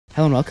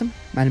Hello and welcome.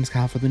 My name is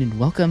Kyle FtW and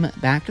welcome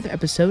back to the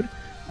episode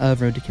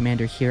of Road to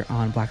Commander here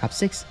on Black Ops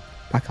 6,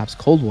 Black Ops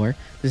Cold War.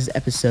 This is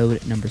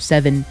episode number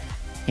 7,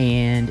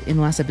 and in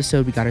the last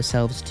episode we got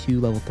ourselves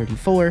to level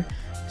 34,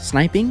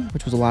 sniping,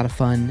 which was a lot of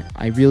fun.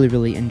 I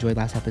really enjoyed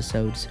last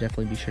episode, so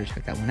definitely be sure to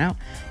check that one out.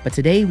 But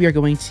today we are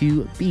going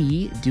to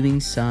be doing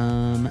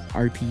some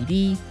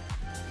RPD.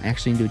 I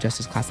actually need to adjust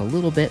this class a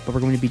little bit, but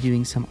we're going to be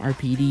doing some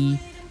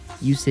RPD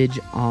usage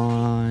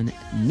on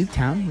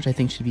Nuketown, which I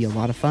think should be a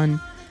lot of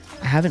fun.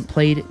 I haven't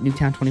played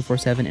Nuketown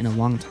 24/7 in a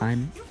long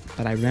time,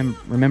 but I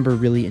remember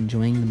really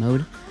enjoying the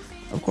mode,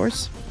 of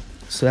course.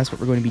 So that's what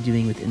we're going to be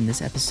doing within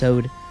this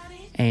episode,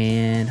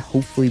 and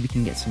hopefully we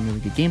can get some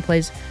really good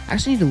gameplays. I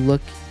actually need to look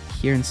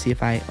here and see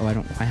if I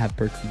don't have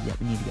Berkeley yet.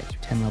 We need to get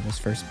through 10 levels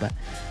first, but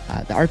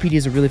the RPD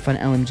is a really fun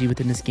LMG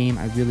within this game.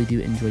 I really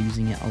do enjoy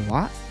using it a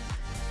lot,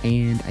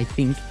 and I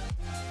think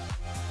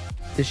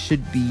this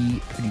should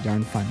be pretty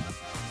darn fun.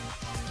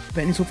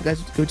 But anyways, hopefully you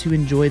guys go to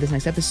enjoy this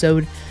next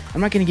episode. I'm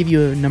not going to give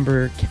you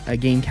a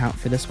game count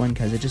for this one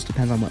because it just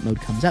depends on what mode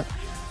comes up.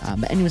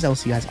 But anyways, I will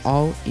see you guys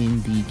all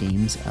in the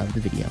games of the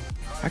video.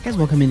 Alright guys,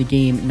 welcome into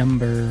game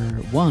number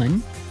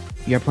 1.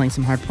 We are playing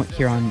some hardpoint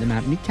here on the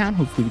map Nuketown.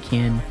 Hopefully we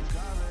can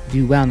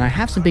do well. Now I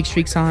have some big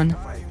streaks on.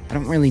 I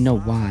don't really know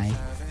why,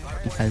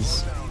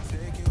 because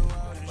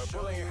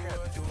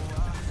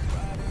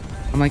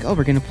I'm like, oh,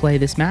 we're going to play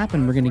this map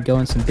and we're going to go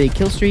on some big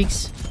kill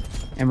streaks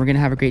and we're going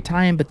to have a great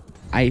time, but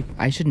I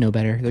should know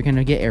better. They're going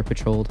to get air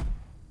patrolled.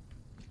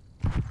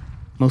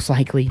 Most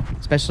likely.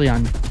 Especially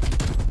on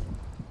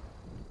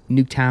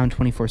Nuketown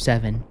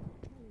 24/7.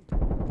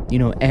 You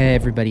know,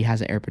 everybody has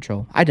an air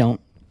patrol. I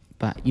don't.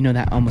 But you know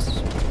that almost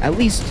at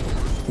least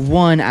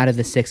 1 out of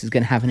the 6 is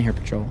going to have an air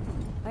patrol.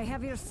 I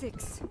have your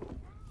 6.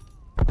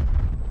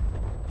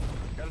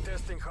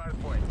 Contesting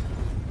hardpoint.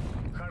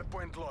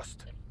 Hardpoint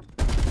lost.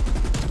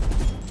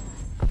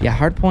 Yeah,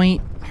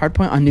 hardpoint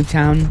on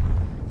Nuketown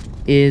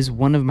is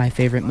one of my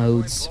favorite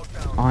modes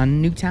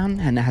on Nuketown,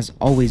 and it has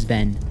always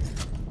been.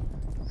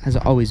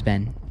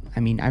 I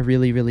mean, I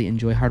really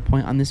enjoy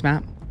hardpoint on this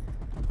map.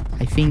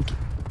 I think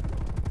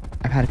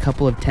I've had a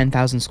couple of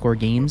 10,000 score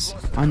games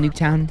on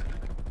Nuketown.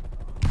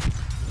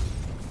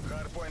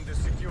 Hardpoint is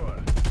secure.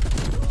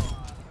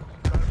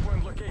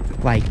 Hardpoint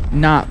located. Like,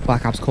 not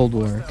Black Ops Cold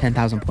War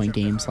 10,000 point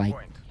games, like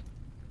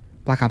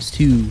Black Ops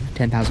 2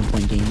 10,000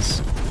 point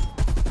games.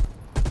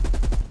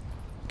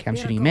 Okay, I'm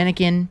shooting a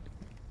mannequin.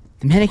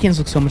 The mannequins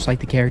look so much like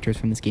the characters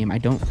from this game. I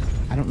don't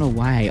know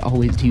why I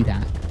always do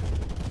that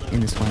in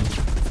this one.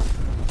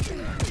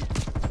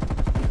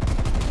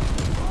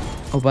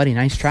 Oh, buddy,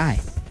 nice try.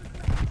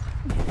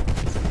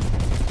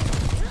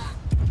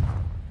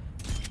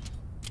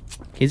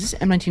 Okay, is this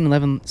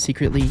M1911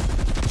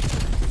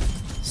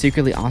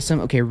 secretly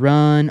awesome? Okay,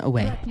 run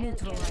away.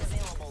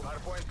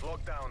 Hardpoint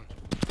locked down.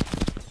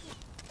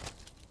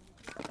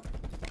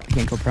 I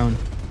can't go prone.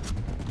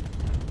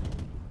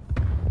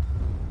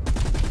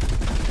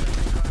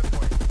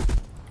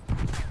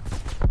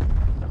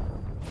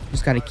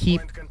 Just gotta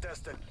keep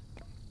Contested.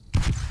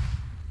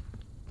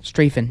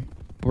 strafing.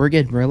 We're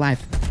good. We're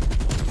alive.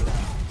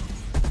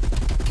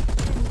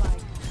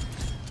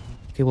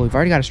 Okay, well, we've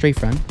already got a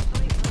strafe run.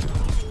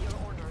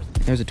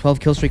 There's a 12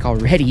 kill streak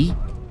already.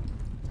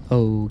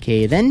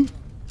 Okay, then.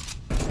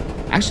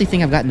 I actually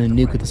think I've gotten a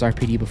nuke with this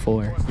RPD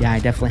before. Yeah, I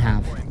definitely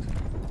have.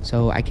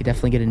 So I could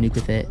definitely get a nuke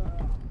with it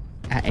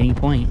at any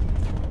point.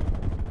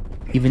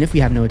 Even if we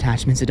have no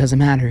attachments, it doesn't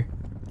matter.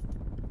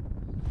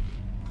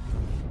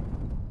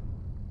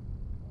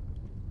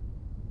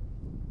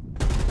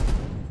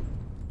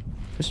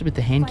 Especially with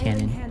the hand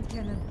cannon.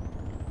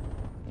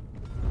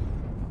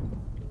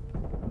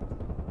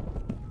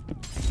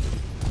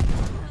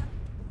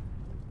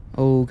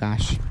 Oh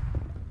gosh.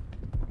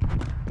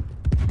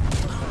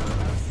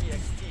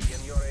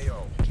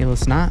 Okay,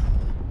 let's not.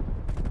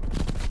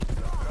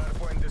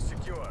 Hardpoint is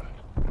secure.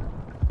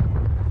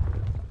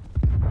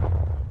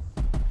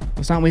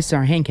 Let's not waste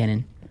our hand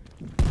cannon.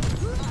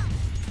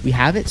 We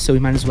have it, so we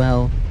might as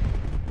well.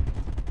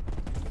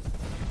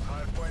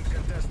 Hardpoint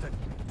contested.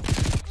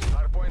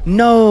 Hardpoint.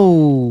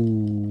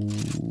 No.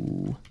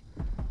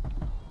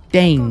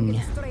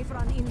 Dang.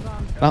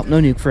 Well, no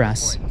nuke for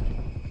us.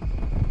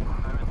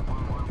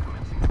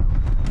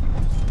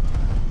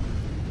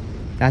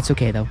 That's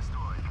okay though.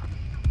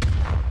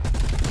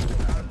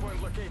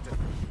 Hardpoint located.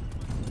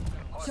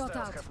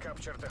 Hostiles have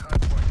captured the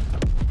hardpoint.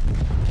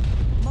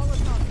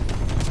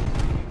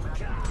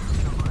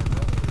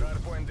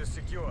 Hardpoint is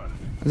secure.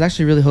 I was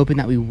actually really hoping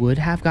that we would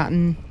have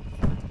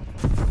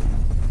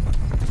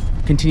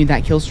continued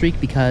that kill streak,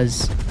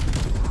 because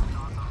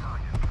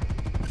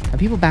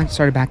people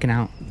started backing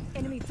out.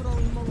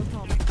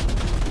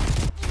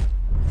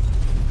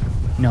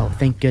 No,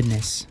 thank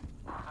goodness.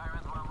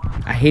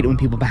 I hate it when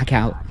people back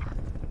out.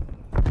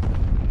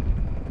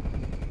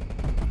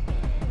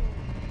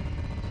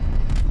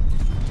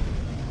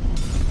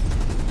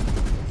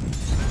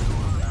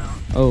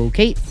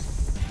 Okay.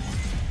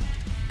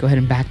 Go ahead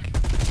and back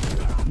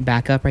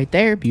up right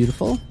there.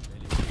 Beautiful.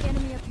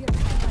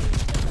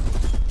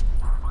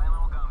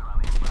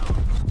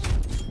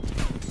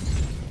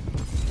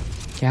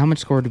 Okay, how much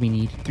score do we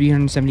need?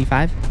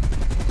 375?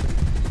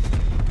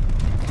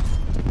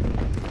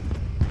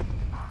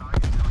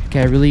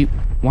 Okay, I really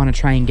want to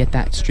try and get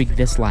that streak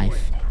this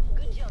life.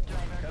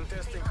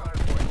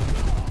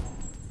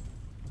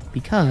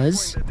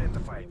 Because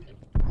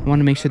I want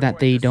to make sure that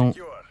they don't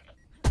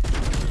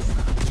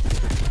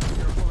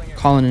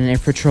call in an air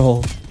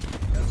patrol.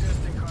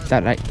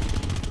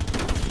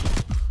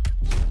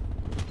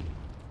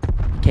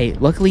 Okay,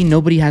 luckily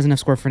nobody has enough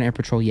score for an air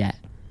patrol yet.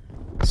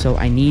 So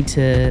I need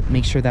to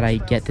make sure that I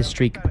get this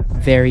streak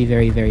very,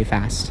 very, very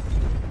fast.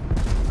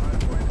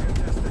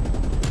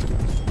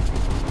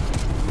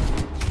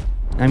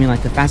 I mean,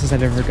 like, the fastest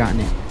I've ever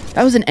gotten it.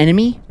 That was an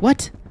enemy?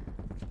 What?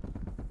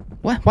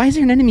 What? Why is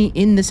there an enemy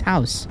in this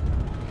house?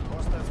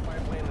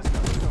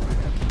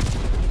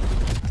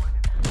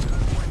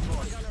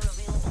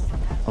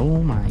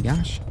 Oh my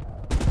gosh.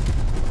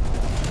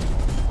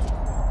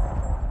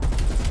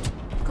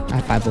 I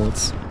have 5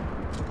 bullets.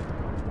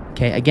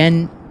 Okay,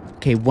 again.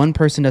 Okay, one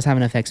person does have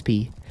enough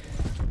XP.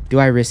 Do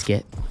I risk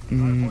it?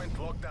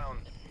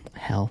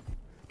 Hell.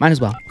 Might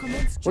as well.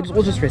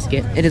 We'll just risk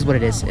it. It is what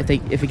it is. If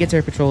it gets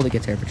air patrolled, it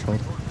gets air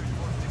patrolled.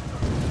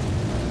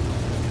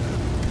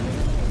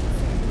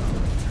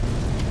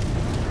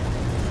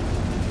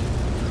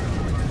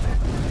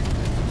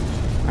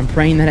 I'm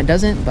praying that it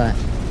doesn't, but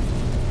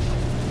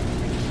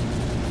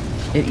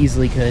it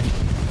easily could.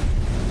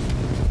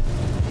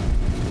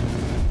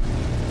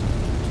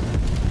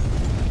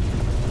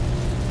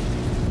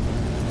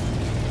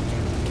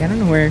 Okay, I don't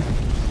know where.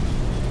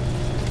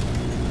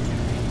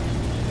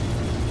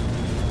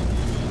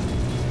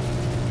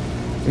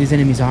 These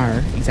enemies are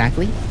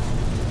exactly.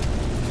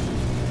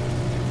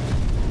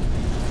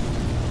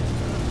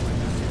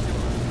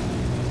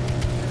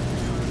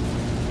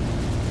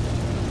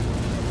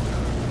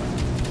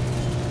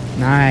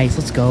 Nice,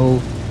 let's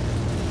go.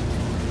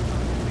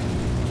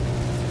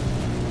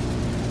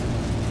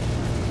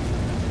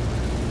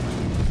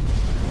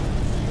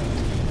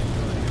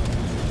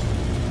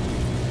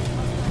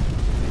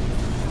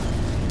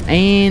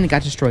 And it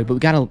got destroyed, but we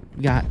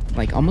got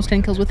like almost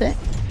 10 kills with it.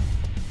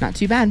 Not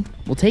too bad.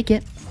 We'll take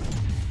it.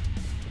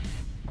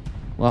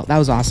 Well, that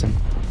was awesome.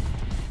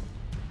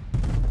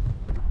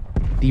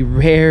 The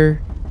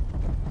rare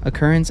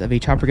occurrence of a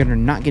chopper gunner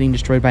not getting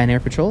destroyed by an air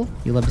patrol.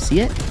 You love to see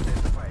it.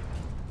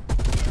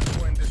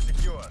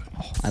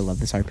 Oh, I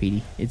love this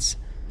RPD. It's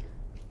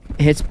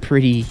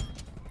pretty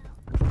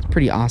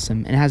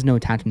awesome. And it has no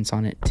attachments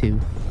on it too.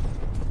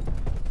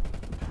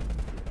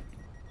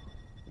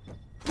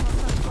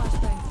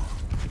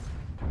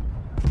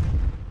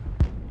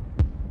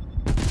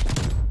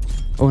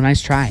 Oh,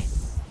 nice try.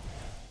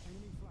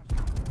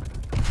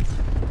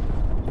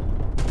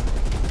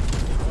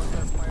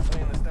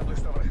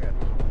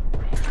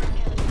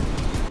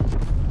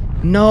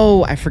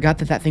 No, I forgot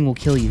that thing will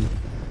kill you,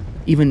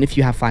 even if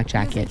you have flak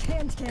jacket.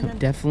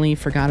 Definitely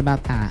forgot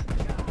about that.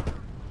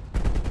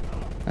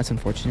 That's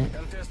unfortunate.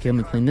 Okay, let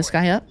me clean this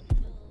guy up.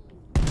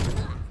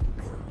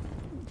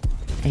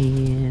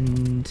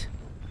 And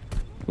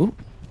ooh,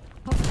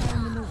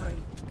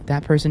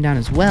 that person down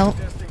as well.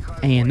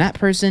 And that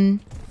person.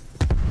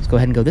 Let's go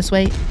ahead and go this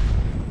way.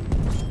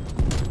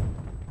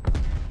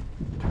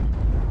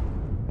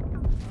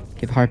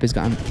 Okay, the harp is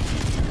gone.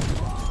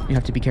 You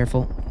have to be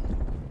careful.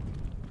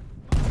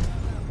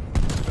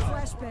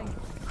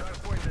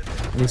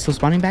 Are they still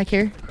spawning back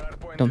here?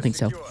 Don't think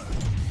so.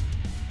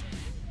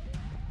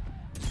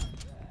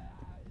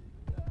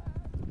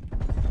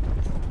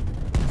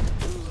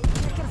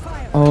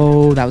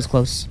 Oh, that was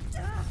close.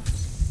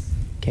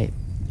 Okay,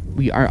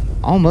 we are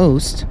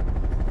almost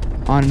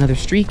on another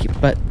streak,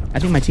 but I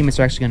think my teammates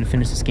are actually going to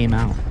finish this game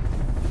out.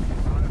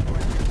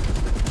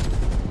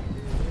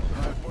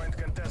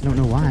 I don't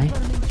know why.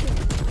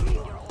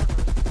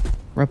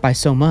 We're up by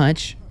so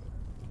much.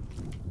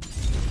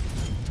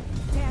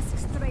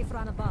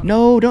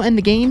 No, don't end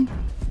the game.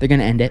 They're going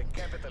to end it.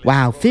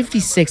 Wow,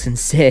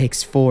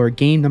 56-6 for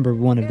game number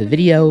 1 of the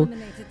video.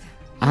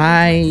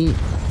 I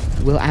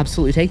will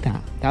absolutely take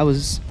that. That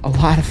was a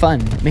lot of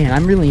fun. Man,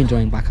 I'm really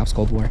enjoying Black Ops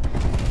Cold War.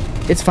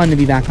 It's fun to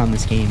be back on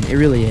this game. It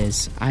really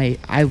is.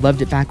 I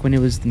loved it back when it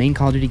was the main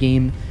Call of Duty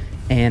game,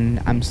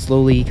 and I'm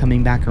slowly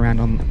coming back around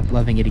on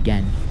loving it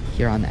again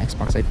here on the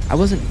Xbox. I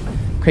wasn't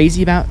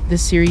crazy about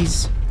this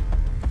series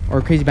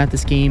or crazy about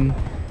this game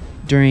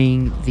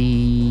during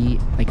the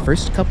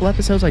first couple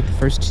episodes, like the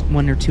first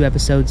 1 or 2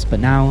 episodes, but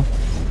now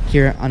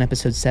here on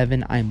episode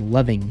 7, I'm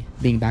loving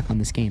being back on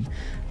this game.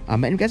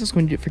 And guys, that's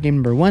going to do it for game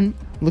number 1.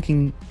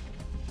 Looking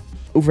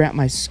over at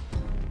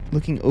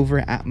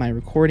my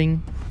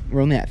recording,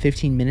 we're only at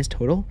 15 minutes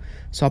total,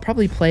 so I'll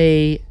probably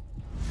play.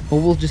 Well,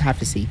 we'll just have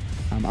to see.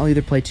 I'll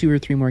either play 2 or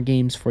 3 more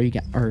games for you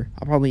guys, or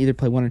I'll probably either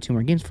play 1 or 2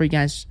 more games for you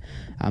guys.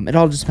 It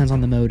all just depends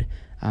on the mode.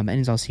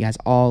 And I'll see you guys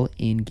all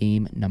in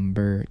game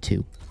number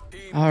 2.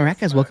 Alright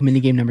guys, welcome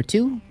into game number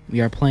 2. We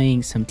are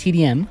playing some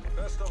TDM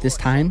this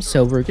time,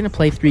 so we're going to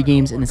play 3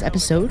 games in this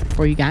episode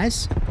for you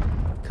guys,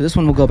 because this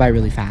one will go by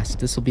really fast.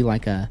 This will be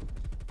like a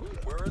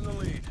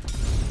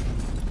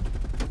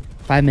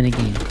 5-minute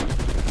game.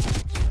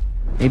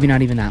 Maybe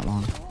not even that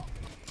long.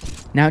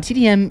 Now,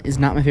 TDM is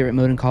not my favorite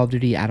mode in Call of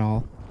Duty at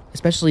all.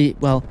 Especially,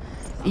 well,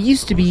 it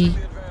used to be,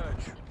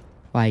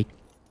 like,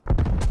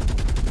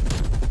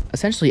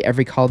 essentially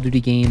every Call of Duty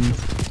game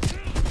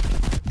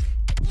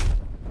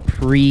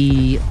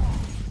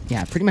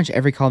yeah, pretty much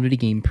every Call of Duty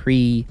game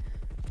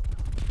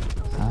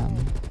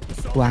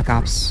Black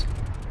Ops,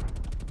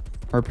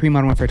 or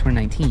pre-Modern Warfare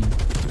 2019.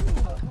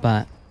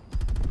 But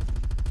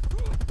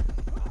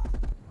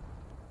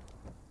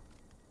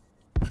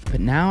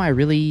now I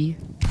really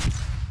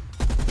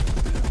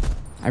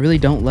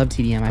don't love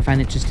TDM. I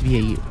find it just to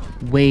be a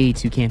way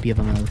too campy of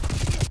a mode.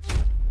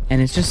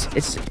 And it's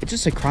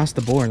just across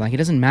the board. Like, it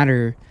doesn't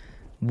matter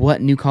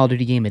what new Call of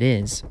Duty game it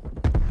is.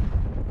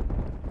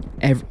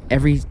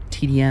 Every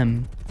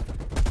TDM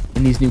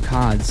in these new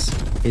CODs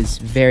is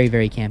very,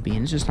 very campy,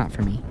 and it's just not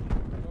for me.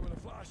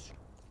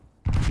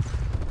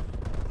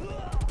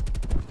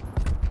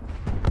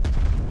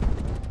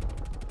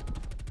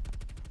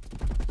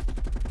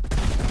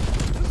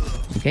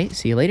 Okay,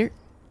 see you later.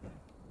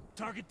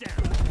 Target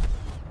down.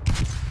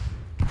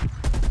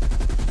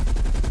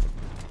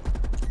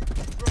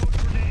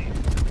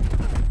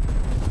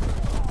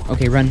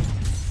 Okay, run.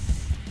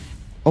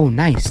 Oh,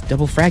 nice.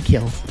 Double frag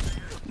kill.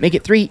 Make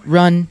it 3.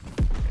 Run.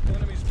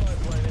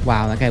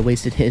 Wow, that guy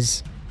wasted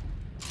his...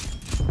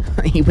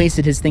 he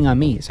wasted his thing on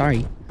me.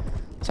 Sorry.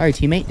 Sorry,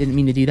 teammate. Didn't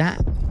mean to do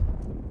that.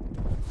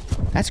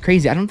 That's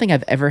crazy. I don't think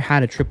I've ever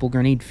had a triple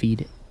grenade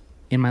feed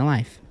in my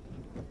life.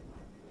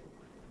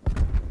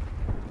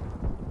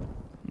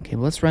 Okay,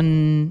 well, let's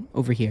run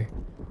over here.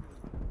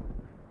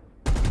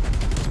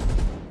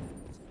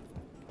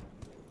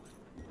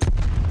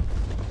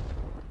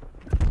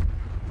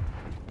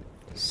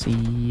 See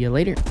you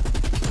later.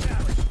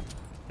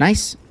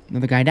 Nice.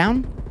 Another guy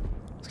down.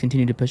 Let's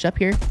continue to push up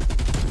here.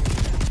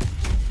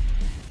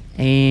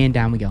 And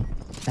down we go.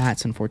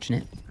 That's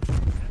unfortunate.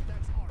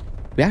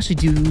 We actually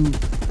do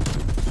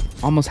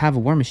almost have a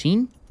war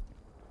machine.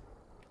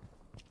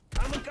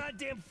 I'm a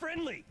goddamn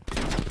friendly.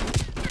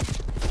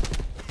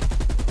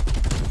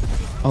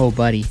 Oh,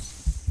 buddy.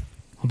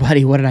 Oh,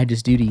 buddy, what did I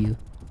just do to you?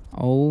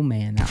 Oh,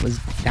 man, that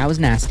was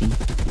nasty.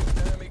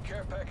 Enemy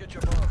care package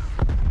above.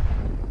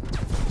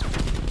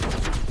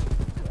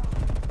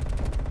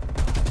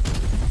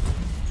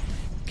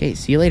 Okay,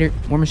 see you later.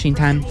 War machine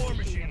time.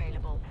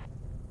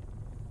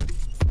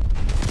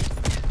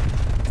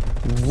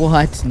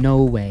 What?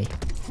 No way.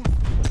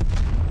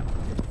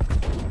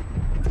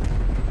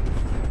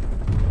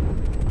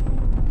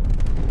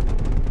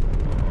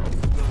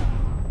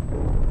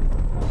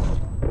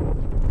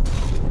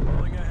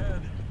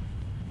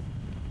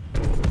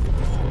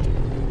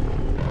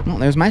 Well,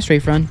 there's my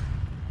strafe run.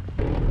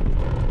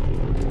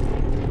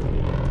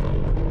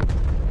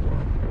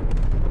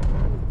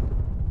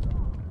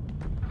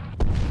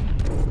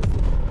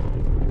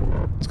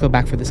 Let's go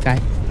back for this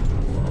guy.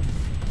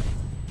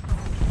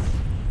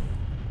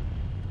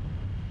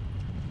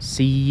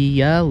 See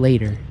ya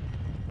later.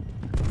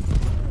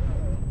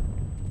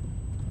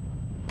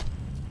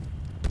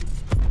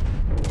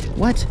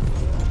 What?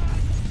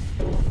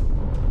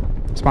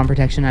 Spawn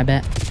protection, I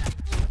bet.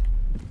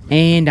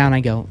 And down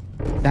I go.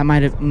 That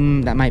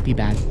might be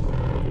bad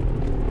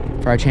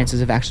for our chances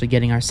of actually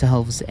getting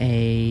ourselves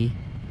a...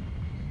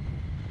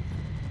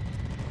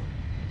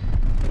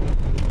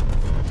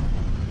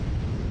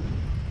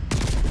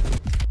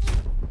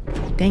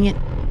 Dang it.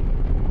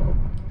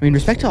 I mean,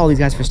 respect to all these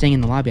guys for staying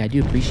in the lobby. I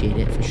do appreciate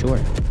it, for sure.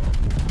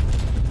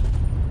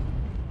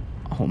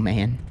 Oh,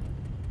 man.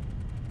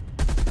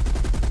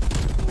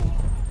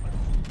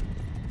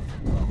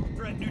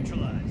 Threat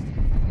neutralized.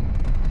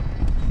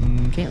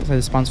 Okay, looks like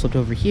the spawn's flipped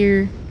over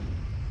here.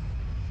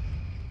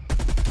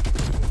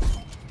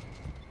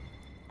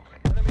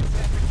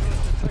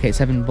 Okay,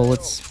 7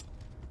 bullets.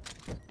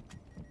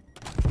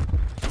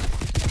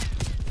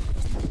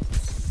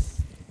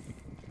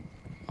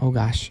 Oh,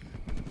 gosh.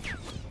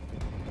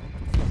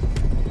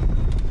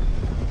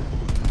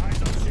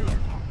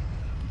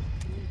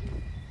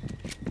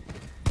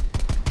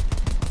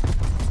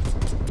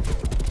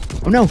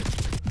 Oh, no.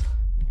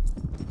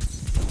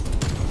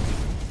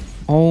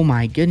 Oh,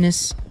 my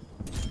goodness.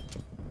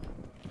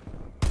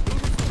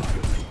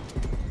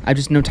 I have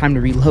just no time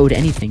to reload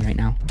anything right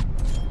now.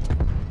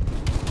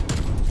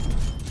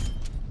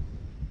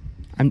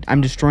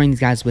 I'm destroying these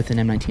guys with an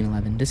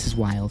M1911. This is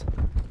wild.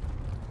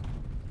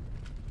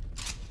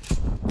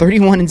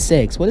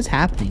 31-6. What is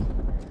happening?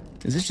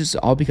 Is this just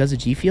all because of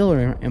G Fuel,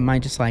 or am I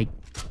just like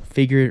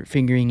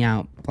figuring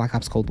out Black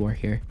Ops Cold War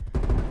here?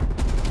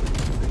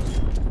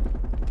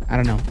 I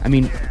don't know. I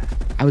mean,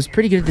 I was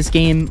pretty good at this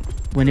game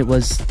when it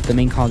was the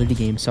main Call of Duty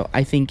game, so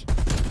I think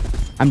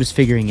I'm just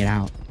figuring it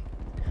out.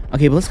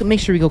 Okay, but let's go make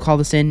sure we go call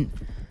this in.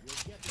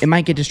 It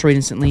might get destroyed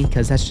instantly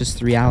because that's just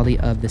the reality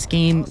of this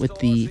game with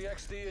the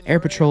air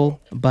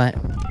patrol, but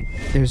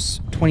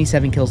there's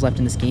 27 kills left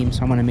in this game,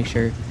 so I want to make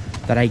sure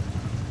that I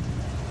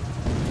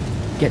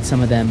get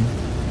some of them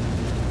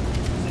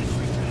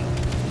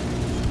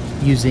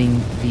using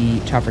the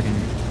chopper gunner.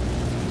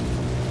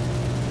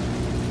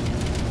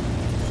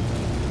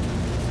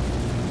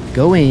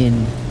 Go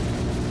in.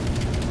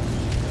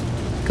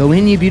 Go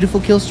in, you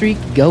beautiful kill streak.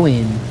 Go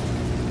in.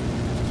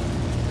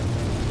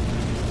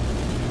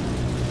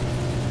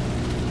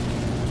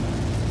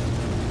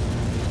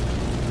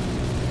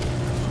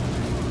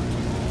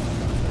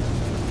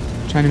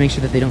 Trying to make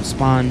sure that they don't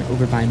spawn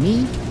over by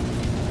me.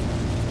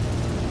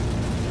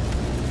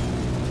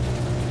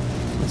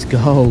 Let's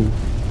go.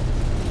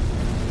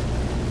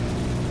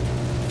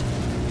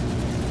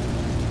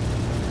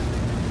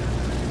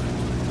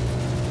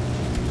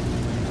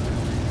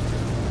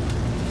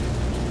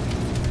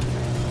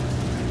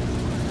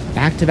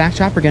 Back-to-back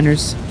chopper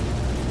gunners.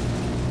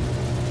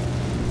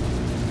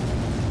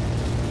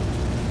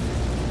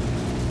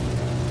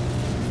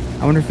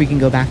 I wonder if we can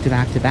go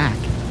back-to-back-to-back.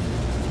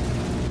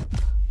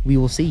 We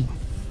will see.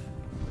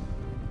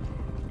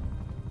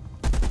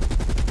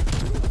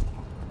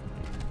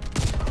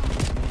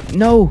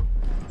 No!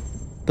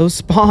 Those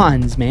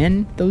spawns,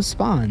 man. Those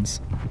spawns.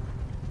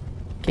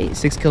 Okay,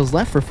 6 kills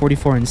left for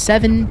 44 and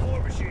 7.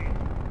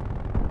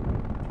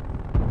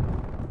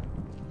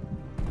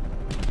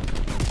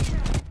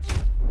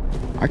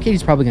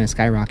 Arcady's probably going to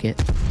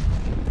skyrocket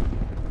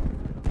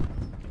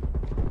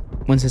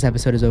once this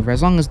episode is over,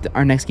 as long as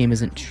our next game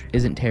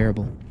isn't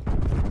terrible.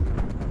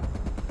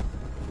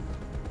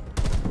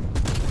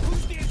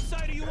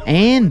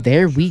 And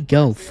there we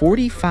go,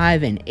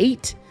 45 and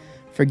 8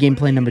 for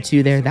gameplay number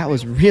 2 there. That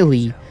was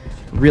really,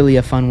 really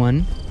a fun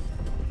one.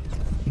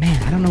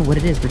 Man, I don't know what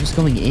it is. We're just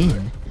going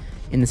in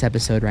this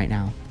episode right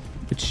now,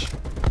 which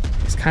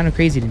is kind of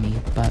crazy to me.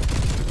 But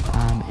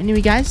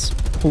anyway, guys,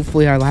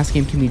 hopefully our last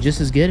game can be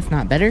just as good, if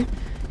not better.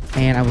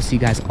 And I will see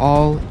you guys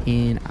all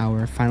in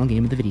our final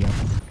game of the video.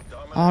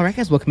 Alright,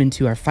 guys, welcome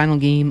into our final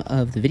game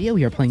of the video.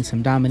 We are playing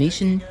some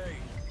domination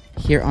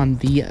here on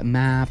the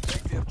map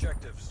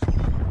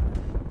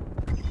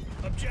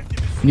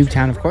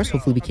Nuketown, of course.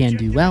 Hopefully we can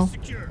do well.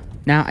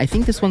 Now, I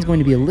think this one's going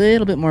to be a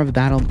little bit more of a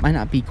battle. Might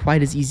not be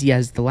quite as easy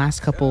as the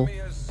last couple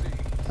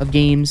of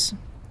games.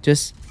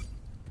 Just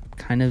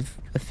kind of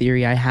a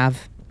theory I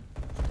have.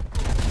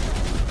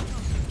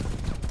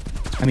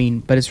 I mean,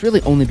 but it's really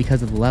only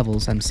because of the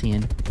levels I'm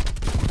seeing.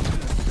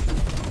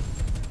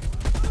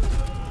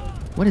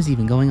 What is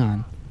even going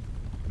on?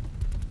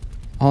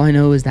 All I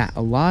know is that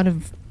a lot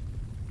of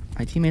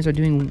my teammates are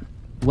doing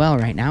well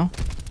right now.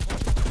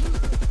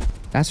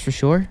 That's for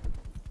sure.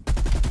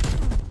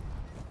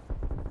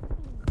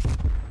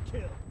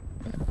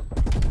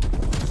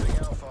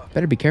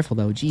 Better be careful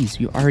though. Jeez,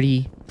 we've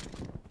already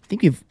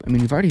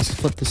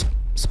flipped the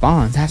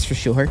spawns, that's for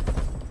sure.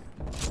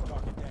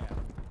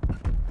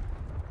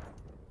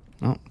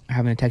 Oh,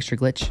 having a texture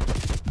glitch.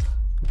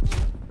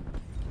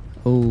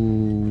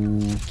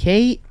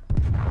 Okay.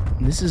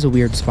 This is a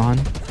weird spawn.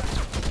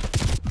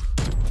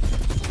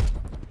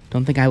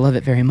 Don't think I love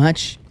it very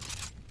much.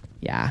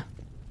 Yeah.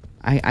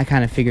 I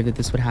kind of figured that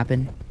this would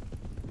happen.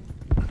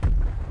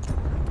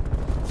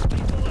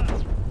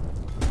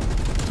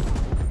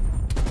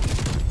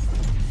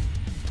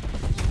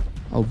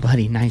 Oh,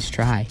 buddy, nice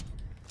try.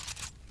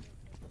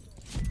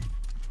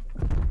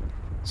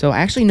 So I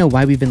actually know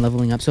why we've been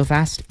leveling up so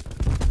fast.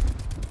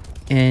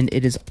 And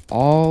it is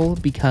all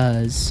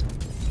because...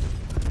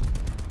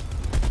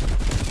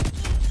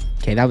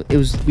 Okay,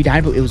 we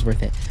died, but it was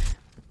worth it.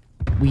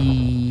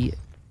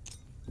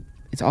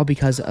 It's all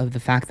because of the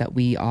fact that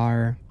we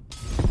are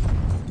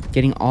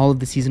getting all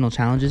of the seasonal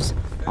challenges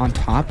on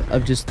top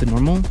of just the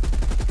normal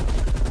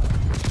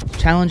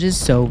challenges.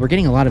 So we're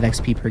getting a lot of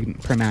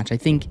XP per match. I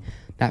think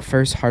that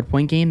first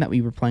hardpoint game that we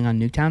were playing on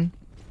Nuketown,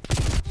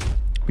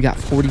 we got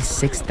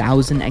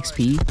 46,000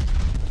 XP.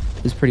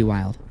 It was pretty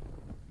wild.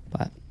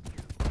 But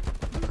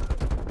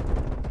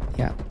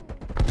yeah,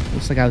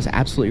 looks like I was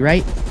absolutely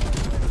right.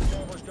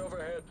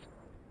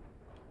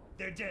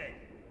 They're dead.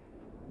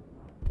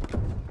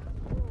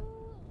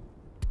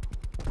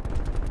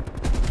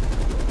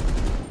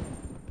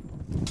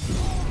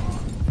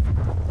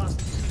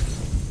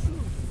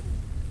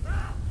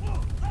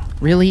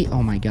 Really?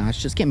 Oh my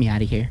gosh, just get me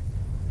out of here.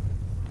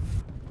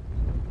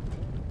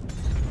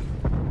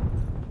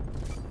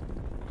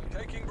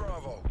 Taking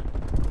Bravo.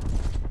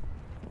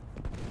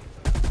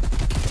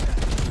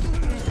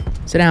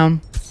 Sit down.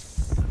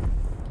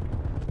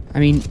 I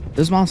mean,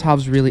 those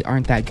Molotovs really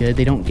aren't that good.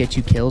 They don't get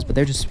you kills, but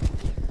they're just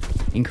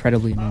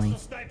incredibly annoying.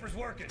 Snipers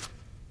working.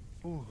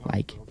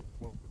 Like,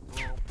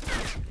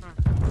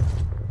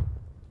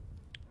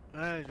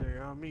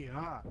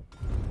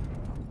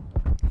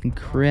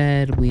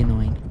 incredibly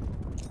annoying.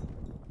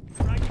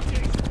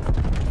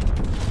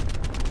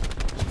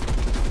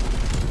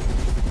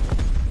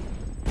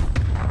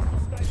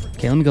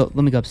 Okay, let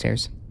me go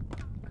upstairs.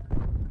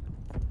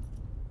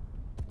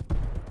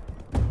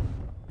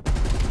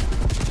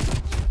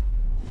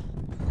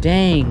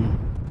 Dang.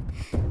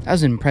 That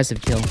was an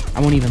impressive kill. I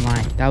won't even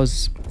lie. That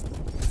was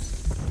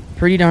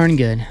pretty darn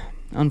good.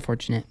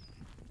 Unfortunate.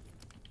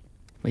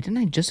 Wait, didn't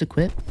I just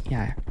equip?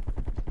 Yeah.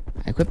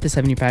 I equipped the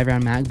 75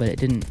 round mag, but it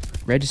didn't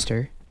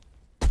register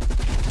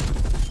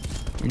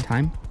in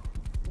time.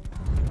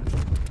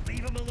 Leave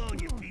him alone,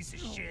 you piece of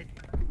shit.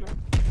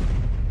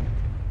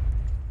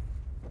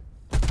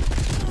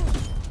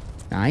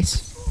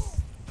 Nice.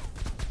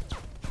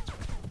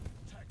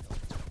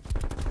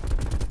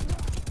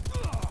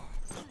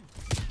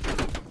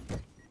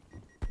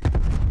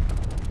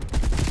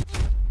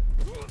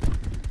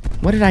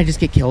 What did I just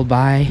get killed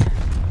by?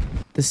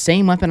 The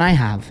same weapon I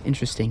have.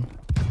 Interesting.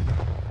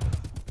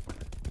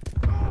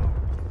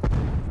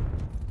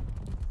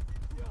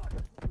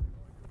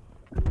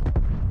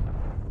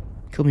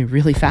 Killed me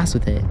really fast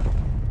with it.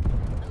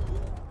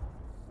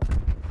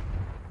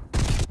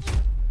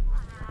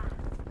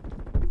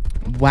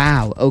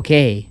 Wow,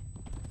 okay.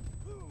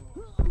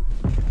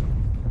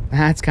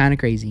 That's kind of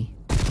crazy.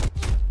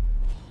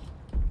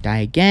 Die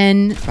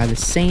again by the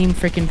same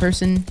freaking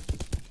person.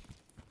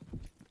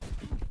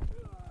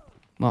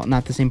 Well,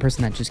 not the same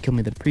person that just killed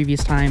me the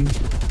previous time.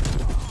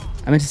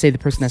 I meant to say the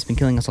person that's been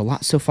killing us a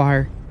lot so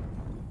far.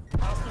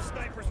 Hostile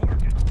snipers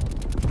working.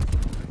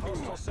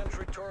 Hostile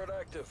sentry turret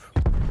active.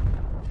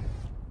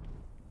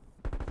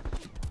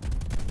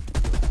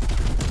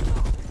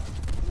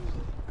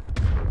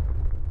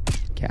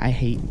 Okay, I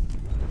hate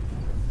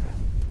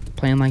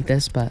playing like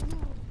this, but...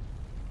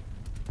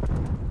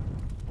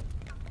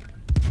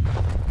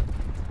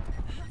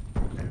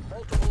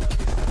 Multiple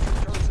enemy sentry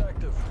turrets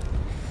active.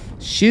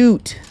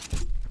 Shoot!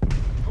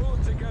 Pull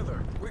it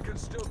together. We can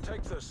still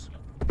take this.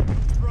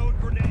 Throw a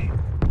grenade.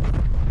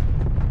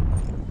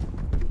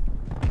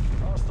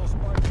 Hostile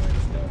spy plane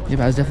established. Yep,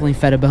 I was definitely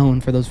fed a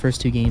bone for those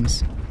first 2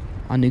 games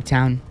on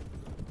Nuketown.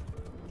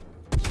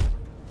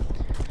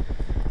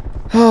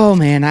 Oh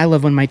man, I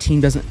love when my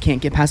team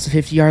can't get past the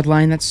 50-yard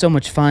line. That's so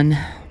much fun.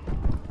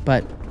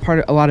 But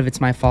a lot of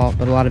it's my fault,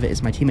 but a lot of it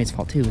is my teammates'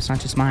 fault too. It's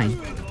not just mine.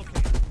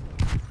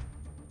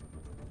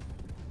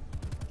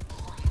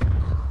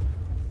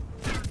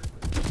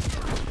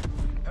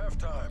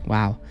 Halftime.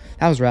 Wow,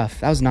 that was rough.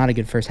 That was not a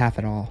good first half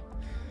at all.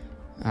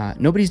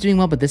 Nobody's doing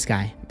well but this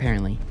guy,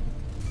 apparently.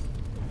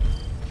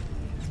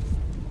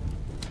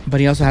 But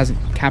he also hasn't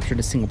captured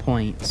a single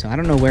point, so I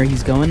don't know where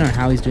he's going or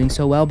how he's doing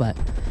so well, but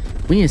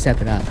we need to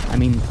step it up. I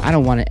mean, I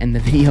don't want to end the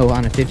video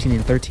on a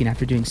 15-13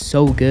 after doing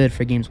so good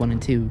for games 1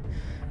 and 2.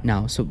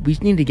 No, so we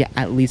need to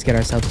at least get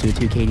ourselves to a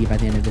 2 KD by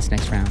the end of this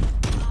next round.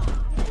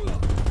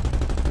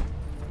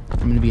 I'm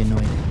going to be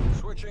annoyed.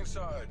 Switching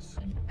sides.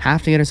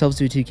 Have to get ourselves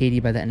to a 2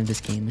 KD by the end of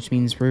this game, which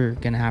means we're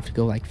going to have to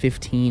go like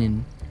 15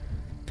 and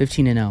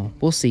 0.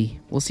 We'll see.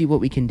 We'll see what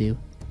we can do.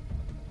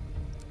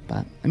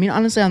 But, I mean,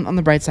 honestly, on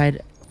the bright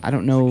side, I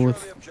don't know Secure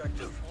if... the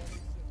objective.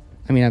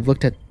 I mean, I've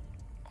looked at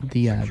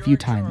the view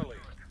time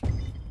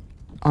Charlie.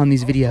 on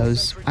these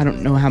videos. I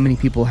don't know how many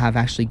people have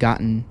actually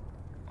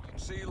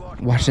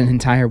watched an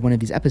entire one of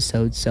these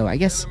episodes, so I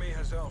guess Enemy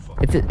has Alpha.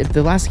 if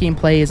the last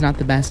gameplay is not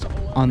the best,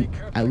 on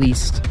at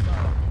least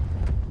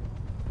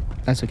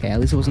that's okay. At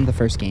least it wasn't the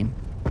first game.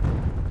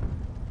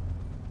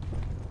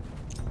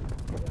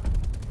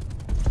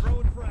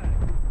 Throwing frag.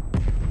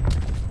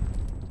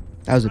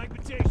 That was a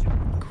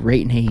Fragmentation.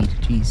 great nade.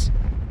 Jeez.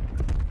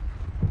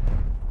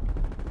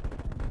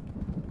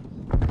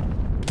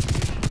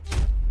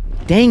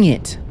 Dang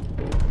it.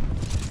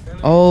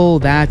 Oh,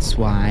 that's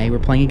why we're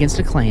playing against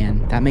a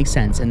clan. That makes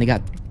sense. And they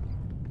got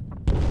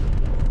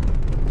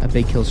a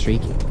big kill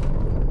streak.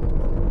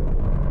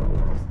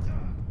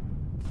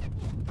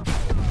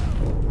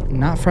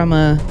 Not from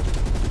a...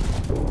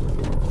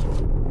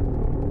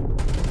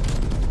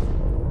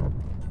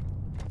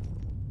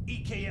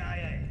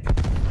 EKIA.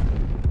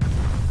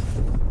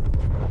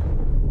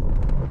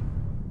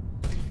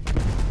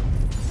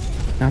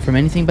 Not from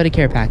anything but a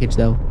care package,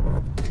 though.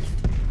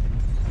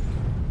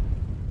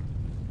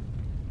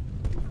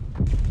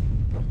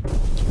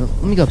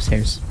 Let me go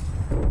upstairs.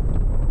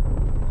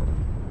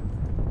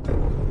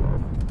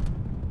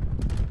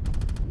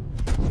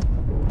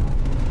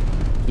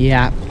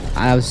 Yeah,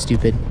 I was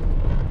stupid.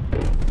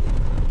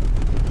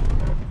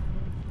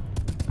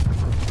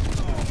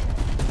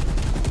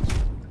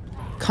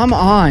 Come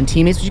on,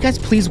 teammates. Would you guys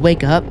please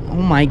wake up?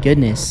 Oh my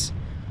goodness.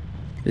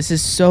 This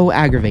is so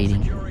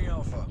aggravating. Securing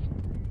Alpha.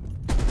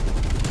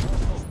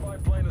 Hostile spy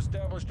plane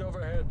established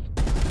overhead.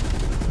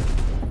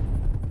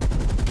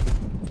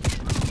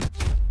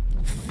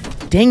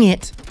 Dang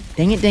it.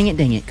 Dang it, dang it,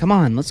 dang it. Come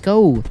on, let's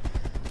go.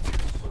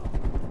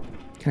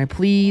 Can I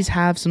please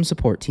have some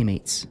support,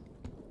 teammates?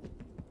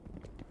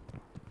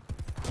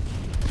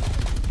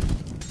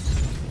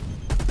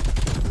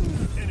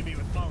 Enemy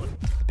with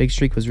Molotov. Big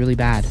streak was really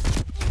bad.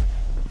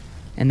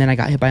 And then I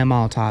got hit by a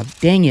Molotov.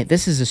 Dang it,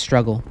 this is a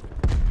struggle.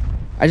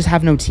 I just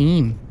have no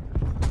team.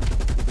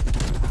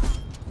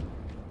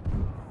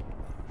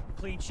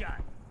 Clean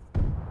shot.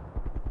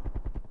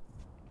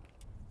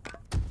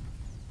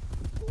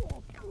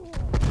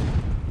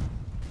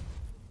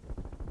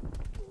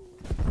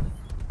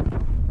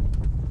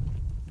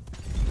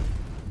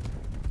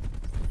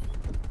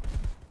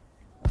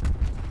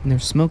 And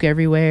there's smoke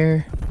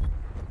everywhere.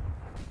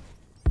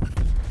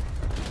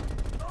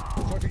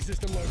 Trophy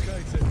system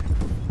located.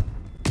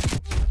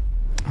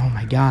 Oh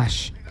my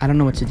gosh. I don't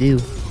know what to do.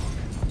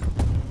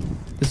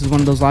 This is one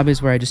of those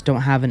lobbies where I just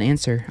don't have an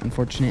answer,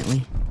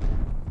 unfortunately.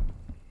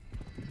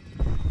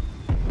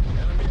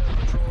 Enemy under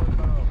control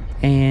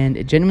inbound. And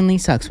it genuinely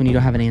sucks when you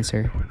don't have an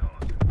answer.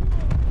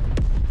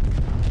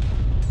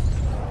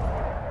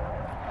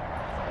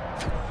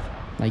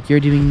 Like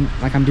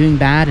I'm doing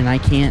bad and I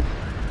can't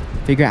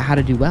figure out how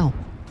to do well.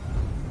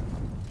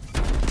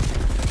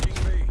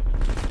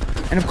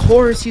 And of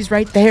course, he's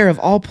right there of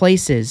all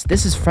places.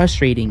 This is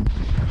frustrating.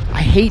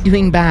 I hate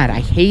doing bad. I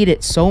hate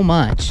it so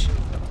much.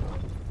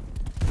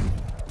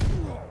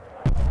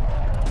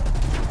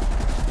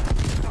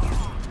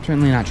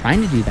 Certainly not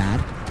trying to do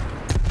bad.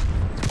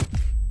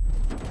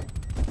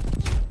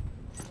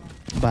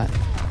 But,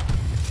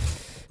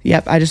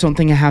 yep, I just don't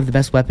think I have the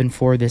best weapon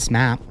for this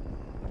map.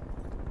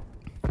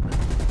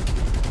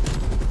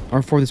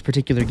 Or for this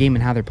particular game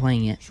and how they're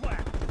playing it.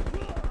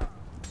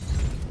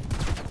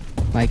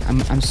 Like,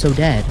 I'm so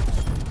dead.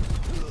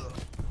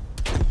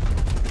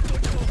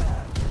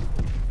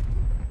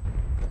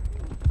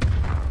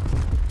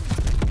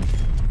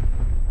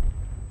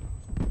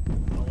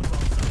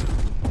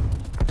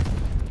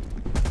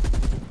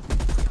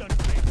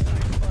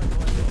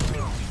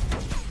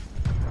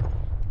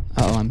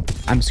 Uh-oh,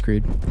 I'm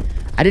screwed.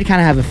 I did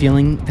kind of have a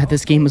feeling that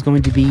this game was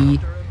going to be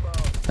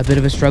a bit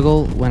of a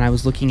struggle when I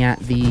was looking at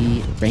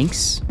the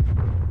ranks.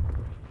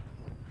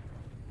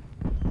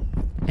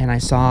 And I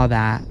saw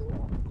that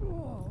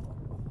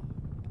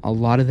a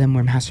lot of them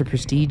were Master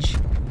Prestige.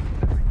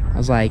 I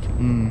was like,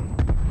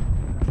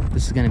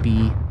 this is going to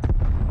be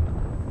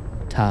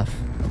tough.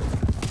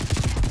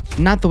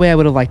 Not the way I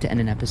would have liked to end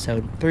an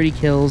episode. 30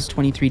 kills,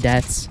 23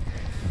 deaths.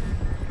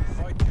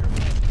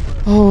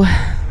 Oh,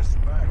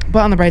 but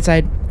on the bright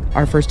side,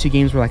 our first 2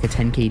 games were like a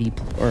 10 KD,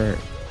 or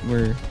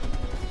were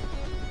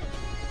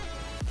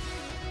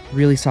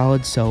really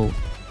solid, so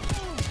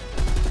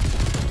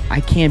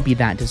I can't be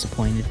that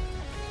disappointed.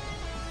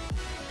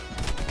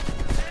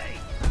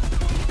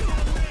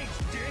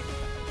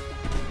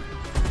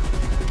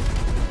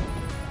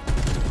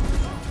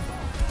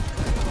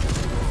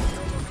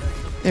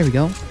 There we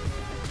go.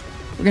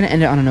 We're going to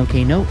end it on an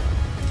okay note.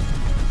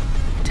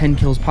 10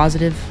 kills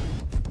positive.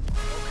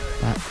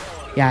 But,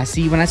 yeah,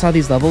 see, when I saw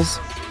these levels,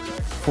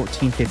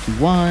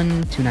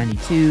 1451,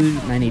 292,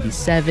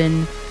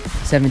 987,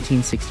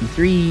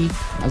 1763,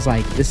 I was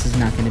like, this is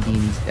not going to be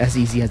as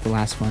easy as the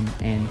last one,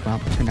 and, well,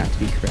 it turned out to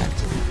be correct.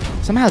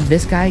 Somehow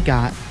this guy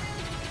got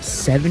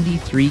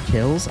 73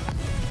 kills.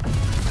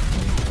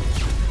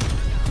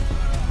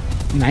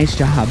 Nice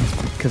job,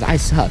 because I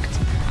sucked.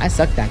 I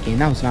sucked that game.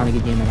 That was not a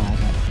good game at all.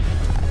 But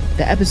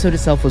the episode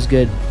itself was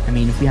good. I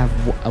mean, if we have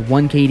a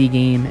 1 KD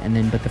game,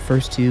 but the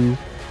first 2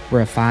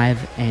 were a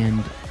 5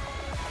 and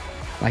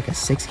like a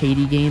 6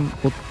 KD game,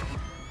 well,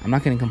 I'm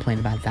not going to complain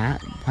about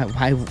that.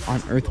 Why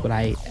on earth would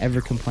I ever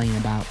complain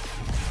about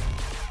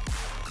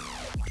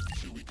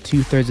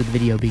 2/3 of the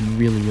video being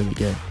really, really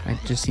good? It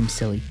just seems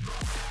silly.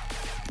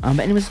 But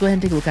anyways, go ahead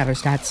and take a look at our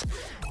stats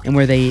and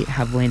where they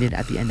have landed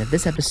at the end of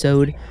this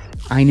episode.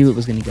 I knew it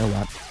was going to go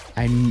up.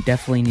 I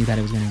definitely knew that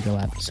it was going to go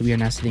up. So we are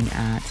now sitting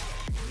at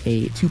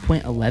a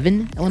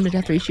 2.11 eliminate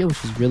death ratio,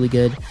 which is really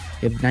good.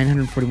 We have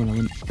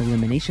 941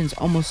 eliminations,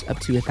 almost up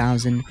to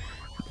 1,000.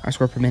 Our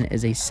score per minute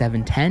is a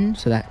 710,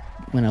 so that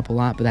went up a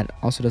lot, but that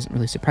also doesn't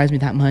really surprise me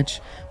that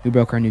much. We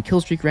broke our new kill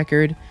streak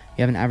record.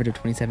 We have an average of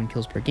 27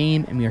 kills per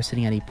game, and we are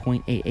sitting at a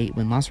 0.88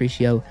 win-loss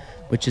ratio,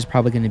 which is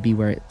probably going to be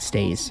where it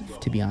stays,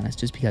 to be honest,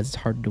 just because it's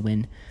hard to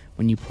win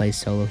when you play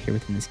solo here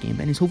within this game.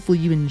 But anyways, hopefully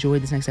you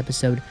enjoyed this next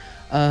episode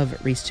of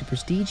Race to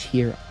Prestige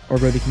here, or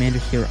Road to Commander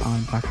here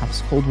on Black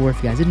Ops Cold War. If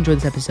you guys did enjoy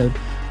this episode,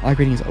 a like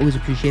rating is always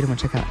appreciated. Want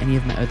to check out any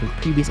of my other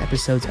previous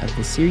episodes of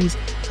this series,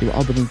 they will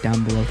all be linked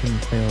down below in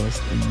the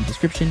playlist in the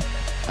description,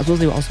 as well as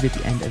they will also be at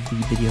the end of the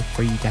video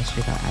for you guys to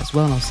check out as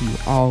well. And I'll see you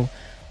all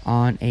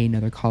on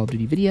another Call of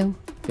Duty video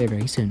very,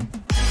 very soon.